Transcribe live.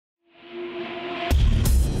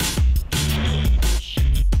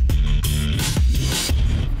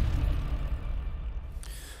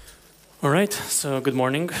All right, so good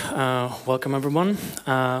morning. Welcome, everyone.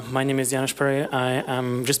 My name is Janos Perei. I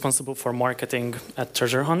am responsible for marketing at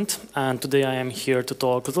TreasureHunt, and today I am here to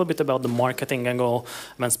talk a little bit about the marketing angle,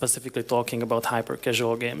 and specifically talking about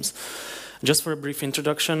hyper-casual games. Just for a brief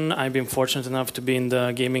introduction, I've been fortunate enough to be in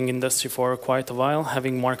the gaming industry for quite a while,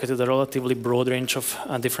 having marketed a relatively broad range of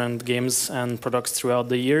different games and products throughout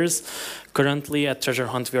the years. Currently at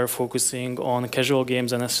TreasureHunt, we are focusing on casual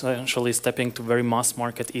games and essentially stepping to very mass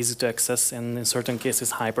market, easy to access, and in certain cases,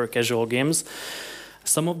 hyper-casual games.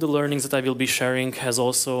 Some of the learnings that I will be sharing has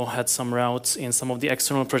also had some routes in some of the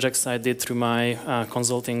external projects I did through my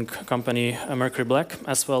consulting company, Mercury Black,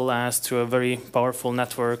 as well as through a very powerful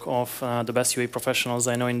network of the best UA professionals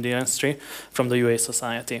I know in the industry from the UA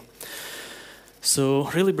Society. So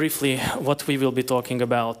really briefly, what we will be talking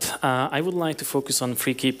about. I would like to focus on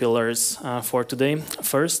three key pillars for today.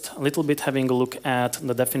 First, a little bit having a look at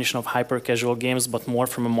the definition of hyper-casual games, but more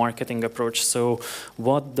from a marketing approach. So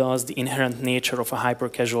what does the inherent nature of a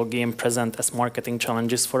hyper-casual game present as marketing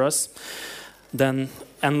challenges for us? Then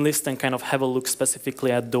enlist and kind of have a look specifically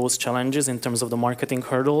at those challenges in terms of the marketing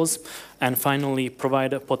hurdles, and finally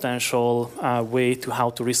provide a potential way to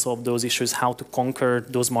how to resolve those issues, how to conquer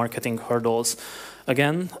those marketing hurdles.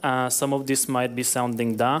 Again, some of this might be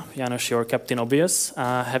sounding Janos, you're Captain Obvious.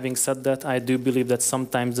 Having said that, I do believe that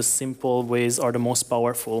sometimes the simple ways are the most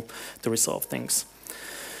powerful to resolve things.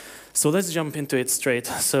 So let's jump into it straight.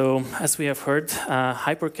 So as we have heard,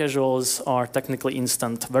 hyper-casuals are technically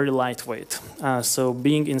instant, very lightweight. So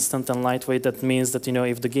being instant and lightweight, that means that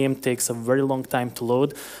if the game takes a very long time to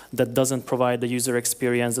load, that doesn't provide the user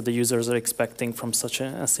experience that the users are expecting from such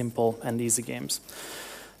a simple and easy games.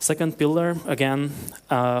 Second pillar, again,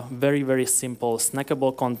 very, very simple,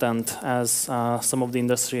 snackable content, as some of the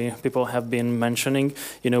industry people have been mentioning.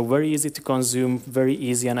 Very easy to consume, very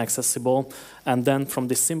easy and accessible. And then from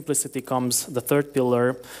this simplicity comes the third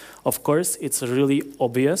pillar. Of course, it's really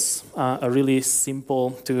obvious, a really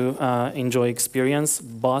simple to enjoy experience,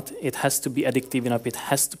 but it has to be addictive enough. It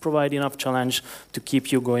has to provide enough challenge to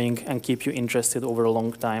keep you going and keep you interested over a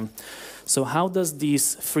long time. So how does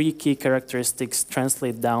these three key characteristics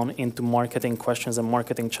translate down into marketing questions and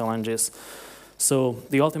marketing challenges? So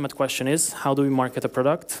the ultimate question is, how do we market a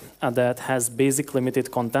product that has basic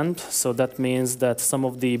limited content? So that means that some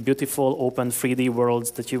of the beautiful open 3D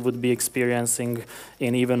worlds that you would be experiencing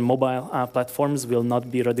in even mobile platforms will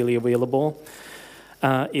not be readily available.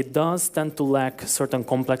 It does tend to lack certain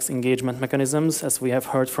complex engagement mechanisms. As we have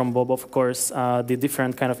heard from Bob, of course, the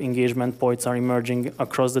different kind of engagement points are emerging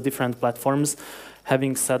across the different platforms.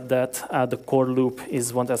 Having said that, the core loop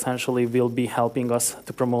is what essentially will be helping us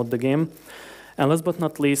to promote the game. And last but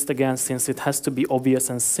not least, again, since it has to be obvious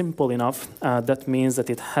and simple enough, that means that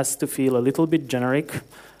it has to feel a little bit generic.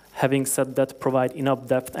 Having said that, provide enough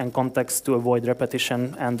depth and context to avoid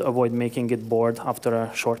repetition and avoid making it bored after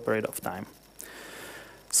a short period of time.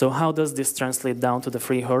 So how does this translate down to the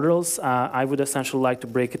three hurdles? I would essentially like to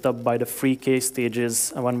break it up by the three case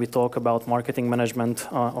stages when we talk about marketing management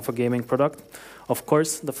of a gaming product. Of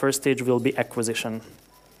course, the first stage will be acquisition.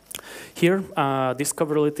 Here,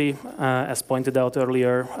 discoverability, as pointed out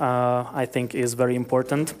earlier, I think is very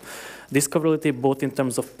important. Discoverability, both in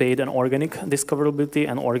terms of paid and organic discoverability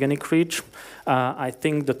and organic reach. I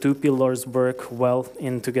think the two pillars work well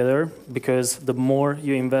in together, because the more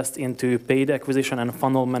you invest into paid acquisition and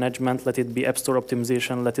funnel management, let it be App Store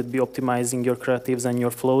optimization, let it be optimizing your creatives and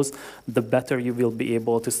your flows, the better you will be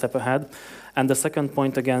able to step ahead. And the second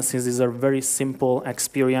point, again, since these are very simple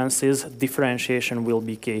experiences, differentiation will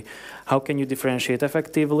be key. How can you differentiate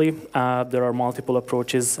effectively? There are multiple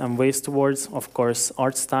approaches and ways towards, of course,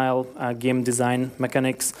 art style, game design,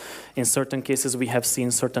 mechanics. In certain cases, we have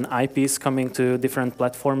seen certain IPs coming to different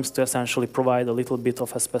platforms to essentially provide a little bit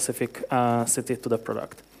of a specific city to the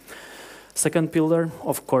product. Second pillar,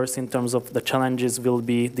 of course, in terms of the challenges, will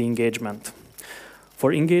be the engagement.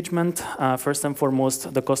 For engagement, first and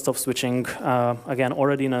foremost, the cost of switching, again,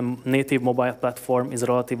 already in a native mobile platform is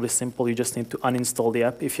relatively simple. You just need to uninstall the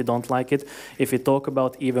app if you don't like it. If you talk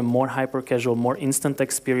about even more hyper-casual, more instant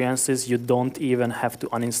experiences, you don't even have to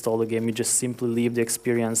uninstall the game. You just simply leave the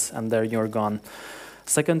experience and there you're gone.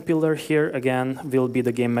 Second pillar here, again, will be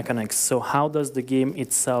the game mechanics. So how does the game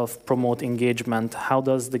itself promote engagement? How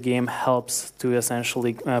does the game helps to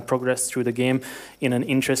essentially progress through the game in an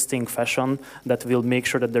interesting fashion that will make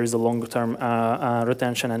sure that there is a longer-term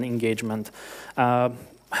retention and engagement?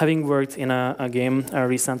 Having worked in a game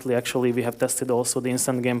recently, actually, we have tested also the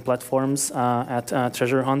instant game platforms at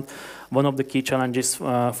TreasureHunt. One of the key challenges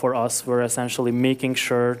for us were essentially making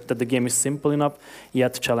sure that the game is simple enough,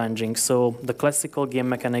 yet challenging. So the classical game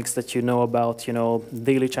mechanics that you know about,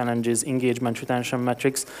 daily challenges, engagement, retention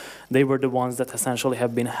metrics, they were the ones that essentially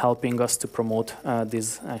have been helping us to promote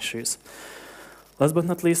these issues. Last but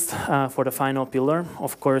not least, for the final pillar,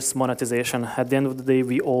 of course, monetization. At the end of the day,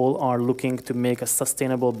 we all are looking to make a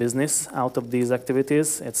sustainable business out of these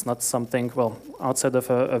activities. It's not something, well, outside of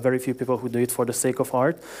a very few people who do it for the sake of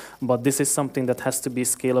art, but this is something that has to be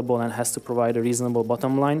scalable and has to provide a reasonable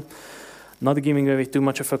bottom line. Not giving away too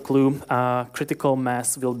much of a clue, critical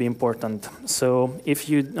mass will be important. So if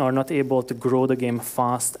you are not able to grow the game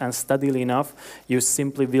fast and steadily enough, you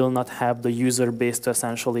simply will not have the user base to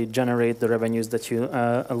essentially generate the revenues that you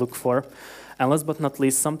look for. And last but not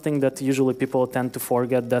least, something that usually people tend to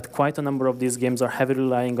forget, that quite a number of these games are heavily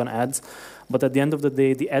relying on ads. But at the end of the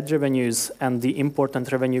day, the ad revenues and the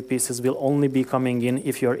important revenue pieces will only be coming in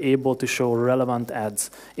if you're able to show relevant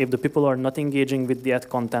ads. If the people are not engaging with the ad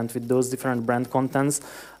content, with those different brand contents,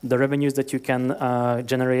 the revenues that you can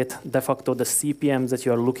generate, de facto the CPMs that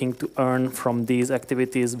you are looking to earn from these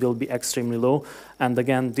activities will be extremely low. And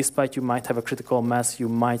again, despite you might have a critical mass, you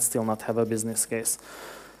might still not have a business case.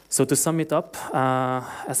 So to sum it up,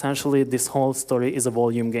 essentially this whole story is a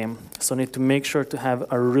volume game. So you need to make sure to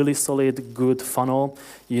have a really solid, good funnel.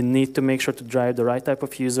 You need to make sure to drive the right type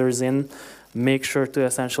of users in, make sure to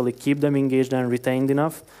essentially keep them engaged and retained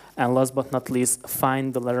enough, and last but not least,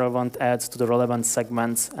 find the relevant ads to the relevant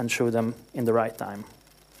segments and show them in the right time.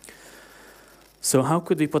 So how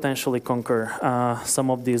could we potentially conquer some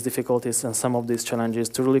of these difficulties and some of these challenges?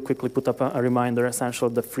 To really quickly put up a reminder,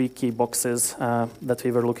 essentially the 3 key boxes that we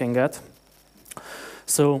were looking at.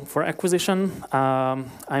 So for acquisition,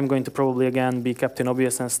 I'm going to probably again be Captain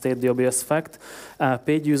Obvious and state the obvious fact.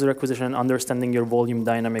 Paid user acquisition and understanding your volume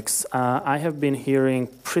dynamics. I have been hearing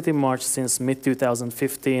pretty much since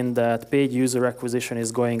mid-2015 that paid user acquisition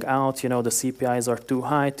is going out. The CPIs are too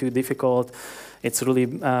high, too difficult. It's really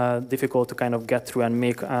difficult to kind of get through and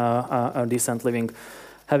make a decent living.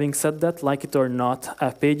 Having said that, like it or not,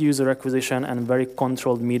 paid user acquisition and very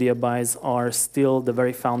controlled media buys are still the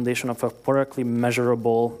very foundation of a correctly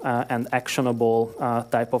measurable and actionable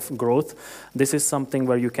type of growth. This is something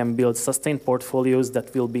where you can build sustained portfolios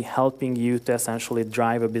that will be helping you to essentially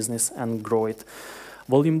drive a business and grow it.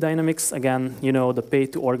 Volume dynamics, again, the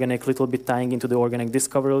paid to organic, little bit tying into the organic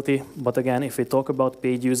discoverability. But again, if we talk about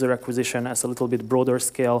paid user acquisition as a little bit broader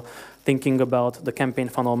scale, thinking about the campaign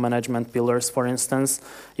funnel management pillars, for instance,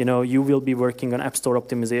 you will be working on App Store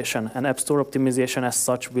optimization. And App Store optimization as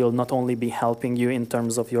such will not only be helping you in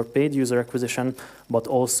terms of your paid user acquisition, but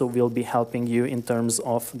also will be helping you in terms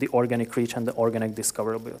of the organic reach and the organic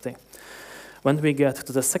discoverability. When we get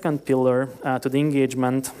to the second pillar, to the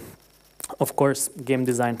engagement, of course, game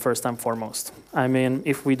design first and foremost. I mean,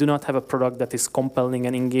 if we do not have a product that is compelling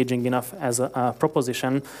and engaging enough as a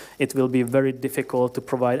proposition, it will be very difficult to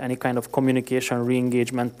provide any kind of communication,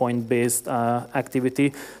 re-engagement point-based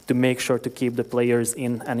activity to make sure to keep the players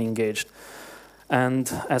in and engaged.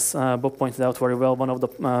 And as Bob pointed out very well, one of the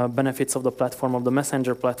benefits of the platform, of the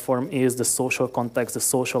Messenger platform, is the social context, the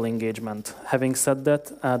social engagement. Having said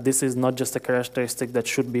that, this is not just a characteristic that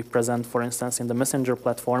should be present, for instance, in the Messenger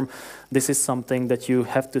platform. This is something that you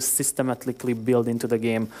have to systematically build into the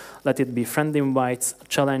game. Let it be friend invites,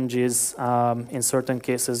 challenges, in certain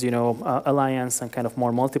cases, alliance and kind of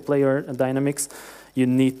more multiplayer dynamics. You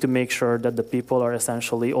need to make sure that the people are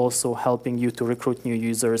essentially also helping you to recruit new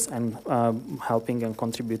users and helping and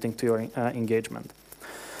contributing to your engagement.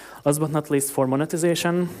 Last but not least, for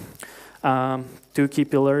monetization, 2 key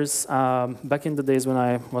pillars. Back in the days when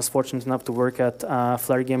I was fortunate enough to work at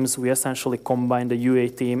Flare Games, we essentially combined the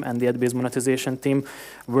UA team and the ad-based monetization team.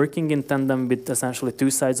 Working in tandem with essentially 2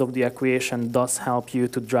 sides of the equation does help you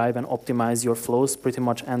to drive and optimize your flows pretty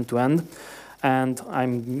much end-to-end. And I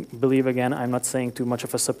believe, again, I'm not saying too much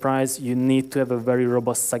of a surprise, you need to have a very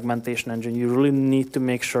robust segmentation engine. You really need to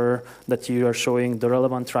make sure that you are showing the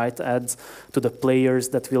relevant right ads to the players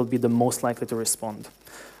that will be the most likely to respond.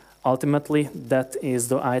 Ultimately, that is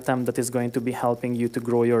the item that is going to be helping you to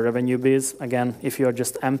grow your revenue base. Again, if you are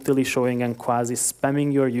just emptily showing and quasi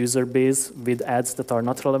spamming your user base with ads that are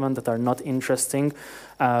not relevant, that are not interesting,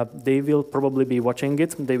 they will probably be watching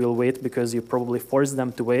it. They will wait because you probably force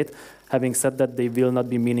them to wait. Having said that, they will not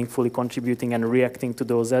be meaningfully contributing and reacting to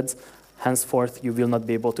those ads. Henceforth, you will not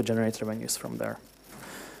be able to generate revenues from there.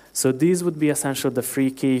 So these would be essentially the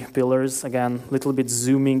 3 key pillars. Again, a little bit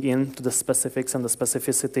zooming in to the specifics and the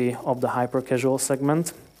specificity of the hyper-casual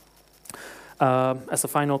segment. As a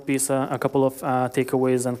final piece, a couple of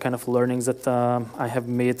takeaways and kind of learnings that I have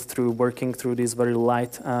made through working through these very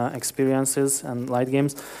light experiences and light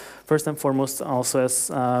games. First and foremost, also as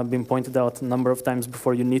been pointed out a number of times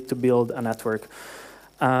before, you need to build a network.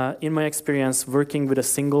 In my experience, working with a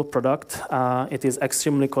single product, it is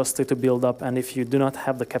extremely costly to build up, and if you do not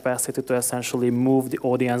have the capacity to essentially move the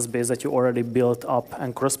audience base that you already built up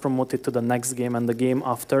and cross-promote it to the next game and the game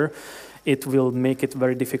after, it will make it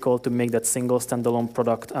very difficult to make that single standalone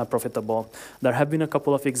product profitable. There have been a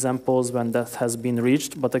couple of examples when that has been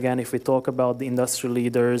reached, but again, if we talk about the industry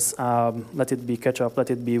leaders, let it be Ketchup,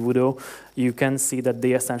 let it be Voodoo, you can see that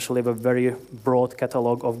they essentially have a very broad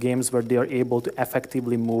catalog of games where they are able to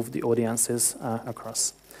effectively move the audiences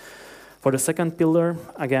across. For the second pillar,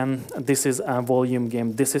 again, this is a volume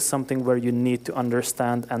game. This is something where you need to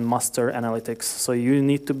understand and master analytics. So you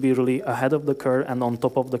need to be really ahead of the curve and on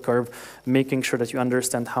top of the curve, making sure that you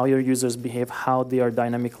understand how your users behave, how they are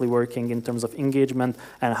dynamically working in terms of engagement,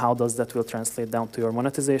 and how does that will translate down to your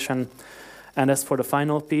monetization. And as for the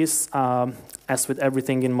final piece, as with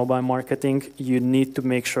everything in mobile marketing, you need to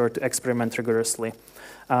make sure to experiment rigorously.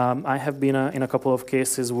 I have been in a couple of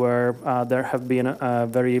cases where there have been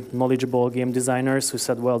very knowledgeable game designers who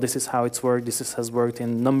said, well, this is how it's worked, has worked in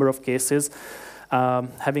a number of cases.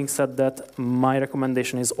 Having said that, my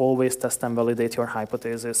recommendation is always test and validate your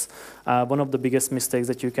hypothesis. One of the biggest mistakes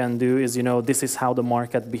that you can do is, this is how the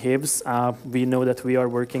market behaves. We know that we are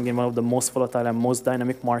working in one of the most volatile and most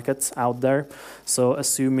dynamic markets out there. So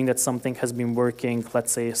assuming that something has been working,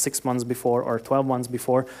 let's say 6 months before or 12 months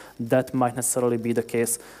before, that might necessarily be the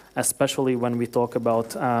case, especially when we talk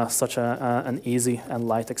about such an easy and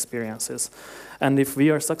light experiences. And if we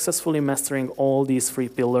are successfully mastering all these 3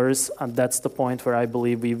 pillars, that's the point where I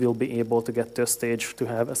believe we will be able to get to a stage to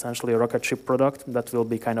have essentially a rocket ship product that will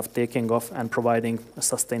be kind of taking off and providing a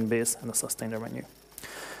sustained base and a sustained revenue.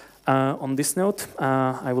 On this note,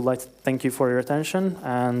 I would like to thank you for your attention,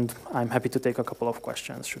 and I'm happy to take a couple of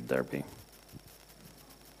questions, should there be.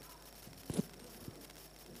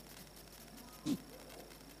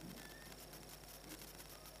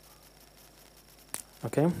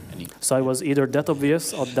 Okay, so I was either that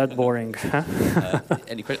obvious or that boring.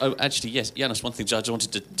 Any questions? Oh, actually, yes. Janos, one thing I just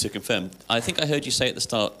wanted to confirm. I think I heard you say at the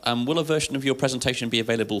start, will a version of your presentation be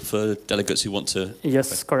available for delegates who want to...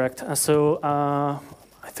 Yes, correct. So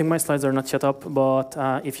I think my slides are not yet up, but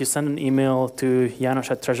if you send an email to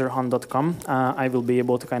janos@treasurehunt.com, I will be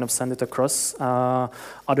able to kind of send it across.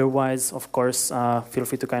 Otherwise, of course, feel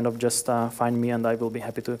free to kind of just find me, and I will be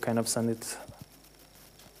happy to kind of send it.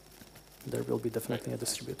 There will be definitely a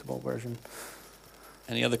distributable version.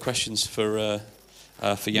 Any other questions for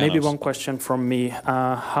Janos? Maybe one question from me.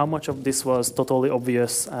 How much of this was totally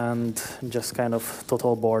obvious and just kind of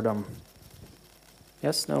total boredom?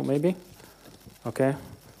 Yes? No? Maybe? Okay.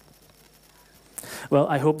 Well,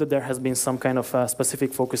 I hope that there has been some kind of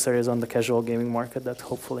specific focus areas on the casual gaming market that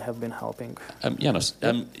hopefully have been helping. Janos,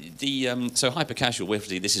 so hyper casual,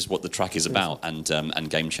 obviously this is what the track is about, and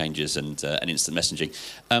game changers and instant messaging.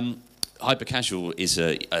 Hyper casual is,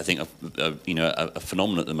 I think, a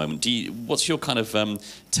phenomenon at the moment. What's your kind of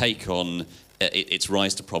take on its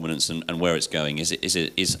rise to prominence and where it's going?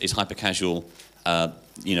 Is hyper casual, the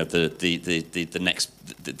next,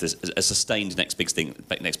 a sustained next big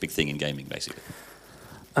thing in gaming, basically?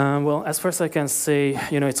 Well, as far as I can say,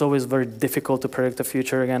 it's always very difficult to predict the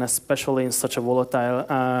future, again, especially in such a volatile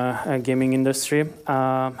gaming industry.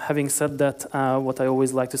 Having said that, what I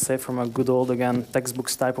always like to say from a good old, again,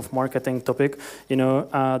 textbooks type of marketing topic,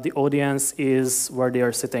 the audience is where they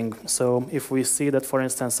are sitting. So if we see that, for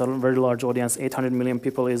instance, a very large audience, 800 million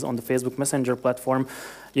people is on the Facebook Messenger platform,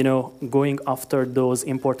 going after those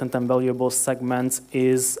important and valuable segments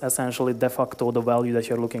is essentially de facto the value that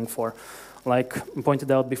you're looking for. Like pointed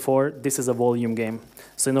out before, this is a volume game.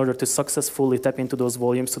 So in order to successfully tap into those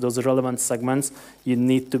volumes, to those relevant segments, you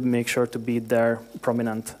need to make sure to be there,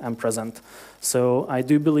 prominent and present. So I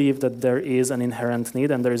do believe that there is an inherent need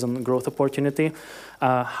and there is a growth opportunity.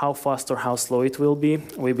 How fast or how slow it will be,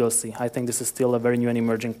 we will see. I think this is still a very new and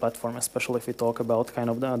emerging platform, especially if we talk about kind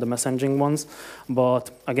of the messaging ones. But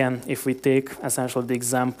again, if we take essentially the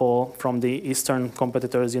example from the Eastern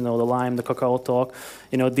competitors, the Lime, the Kakao Talk,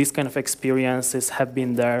 these kind of experiences have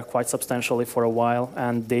been there quite substantially for a while,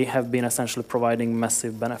 and they have been essentially providing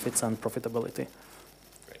massive benefits and profitability.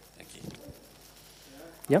 Great, thank you.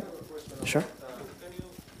 Yeah, sure.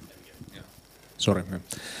 Sorry.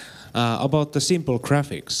 About the simple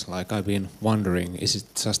graphics, like I've been wondering, is it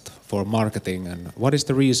just for marketing, and what is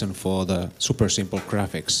the reason for the super simple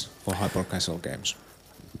graphics for hyper casual games?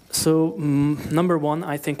 So number one,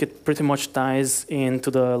 I think it pretty much ties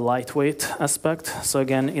into the lightweight aspect. So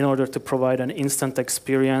again, in order to provide an instant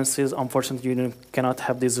experiences, unfortunately, you cannot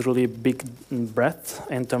have this really big breadth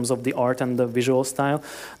in terms of the art and the visual style.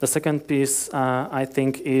 The second piece, I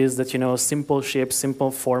think, is that simple shapes,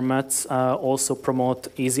 simple formats also promote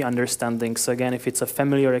easy understanding. So again, if it's a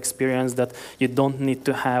familiar experience that you don't need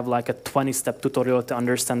to have like a 20-step tutorial to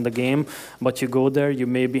understand the game, but you go there, you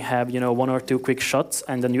maybe have one or two quick shots,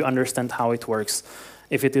 and then you understand how it works.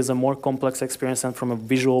 If it is a more complex experience and from a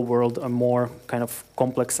visual world, a more kind of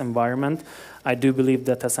complex environment, I do believe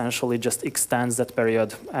that essentially just extends that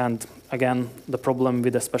period. And again, the problem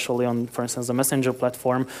with especially on, for instance, the Messenger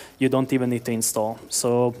platform, you don't even need to install.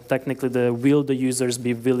 So technically, will the users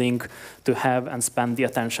be willing to have and spend the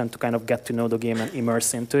attention to kind of get to know the game and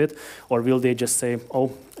immerse into it? Or will they just say,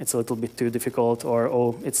 oh, it's a little bit too difficult, or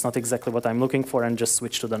oh, it's not exactly what I'm looking for, and just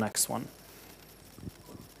switch to the next one?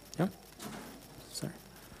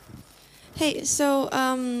 Hey, so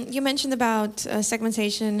you mentioned about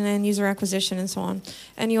segmentation and user acquisition and so on,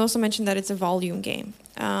 and you also mentioned that it's a volume game,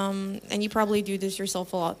 and you probably do this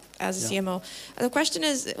yourself a lot as a CMO. The question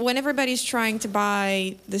is, when everybody's trying to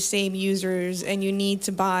buy the same users and you need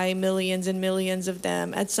to buy millions and millions of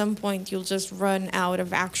them, at some point you'll just run out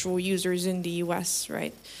of actual users in the US,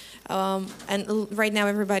 right? And right now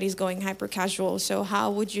everybody's going hyper casual, so how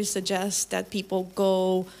would you suggest that people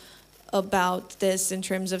go about this in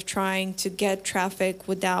terms of trying to get traffic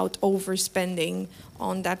without overspending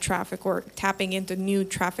on that traffic or tapping into new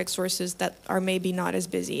traffic sources that are maybe not as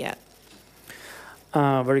busy yet?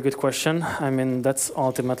 Very good question. I mean, that's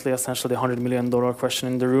ultimately essentially the $100 million question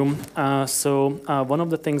in the room. One of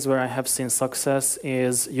the things where I have seen success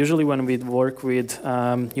is usually when we work with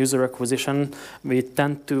user acquisition, we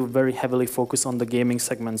tend to very heavily focus on the gaming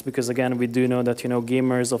segments because, again, we do know that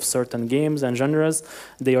gamers of certain games and genres,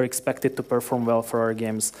 they are expected to perform well for our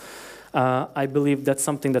games. I believe that's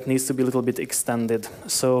something that needs to be a little bit extended.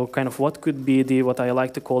 So kind of what could be what I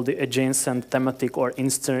like to call the adjacent thematic or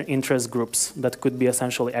interest groups that could be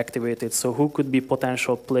essentially activated. So who could be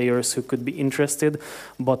potential players who could be interested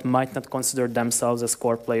but might not consider themselves as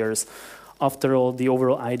core players? After all, the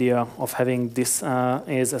overall idea of having this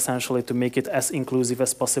is essentially to make it as inclusive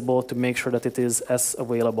as possible, to make sure that it is as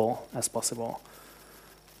available as possible.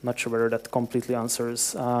 Not sure whether that completely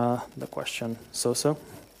answers the question. So?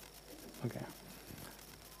 Okay.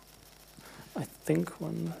 I think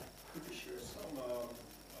one.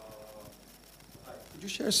 Could you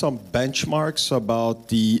share some benchmarks about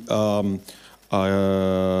the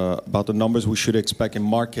numbers we should expect in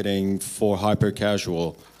marketing for hyper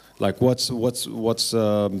casual? Like what's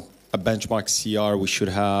a benchmark CR we should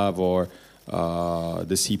have, or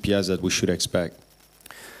the CPS that we should expect?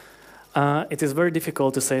 It is very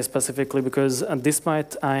difficult to say specifically because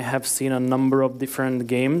despite I have seen a number of different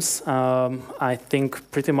games, I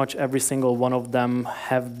think pretty much every single one of them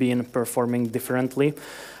have been performing differently.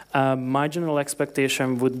 My general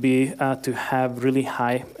expectation would be to have really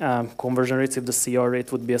high conversion rates if the CR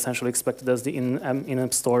rate would be essentially expected as the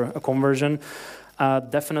in-app store conversion.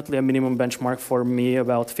 Definitely a minimum benchmark for me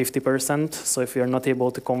about 50%. So if you're not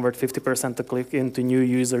able to convert 50% to click into new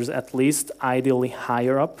users, at least ideally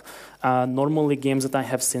higher up. Normally games that I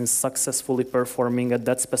have seen successfully performing at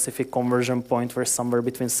that specific conversion point were somewhere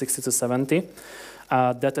between 60 to 70.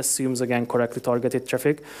 That assumes, again, correctly targeted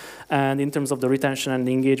traffic. And in terms of the retention and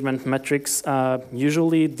engagement metrics,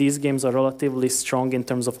 usually these games are relatively strong in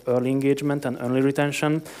terms of early engagement and early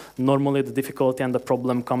retention. Normally the difficulty and the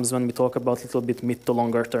problem comes when we talk about a little bit mid to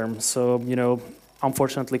longer term. So,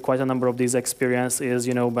 unfortunately, quite a number of these experiences,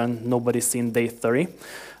 when nobody's seen day 30.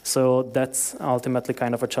 So that's ultimately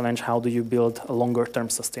kind of a challenge. How do you build a longer term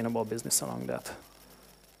sustainable business along that?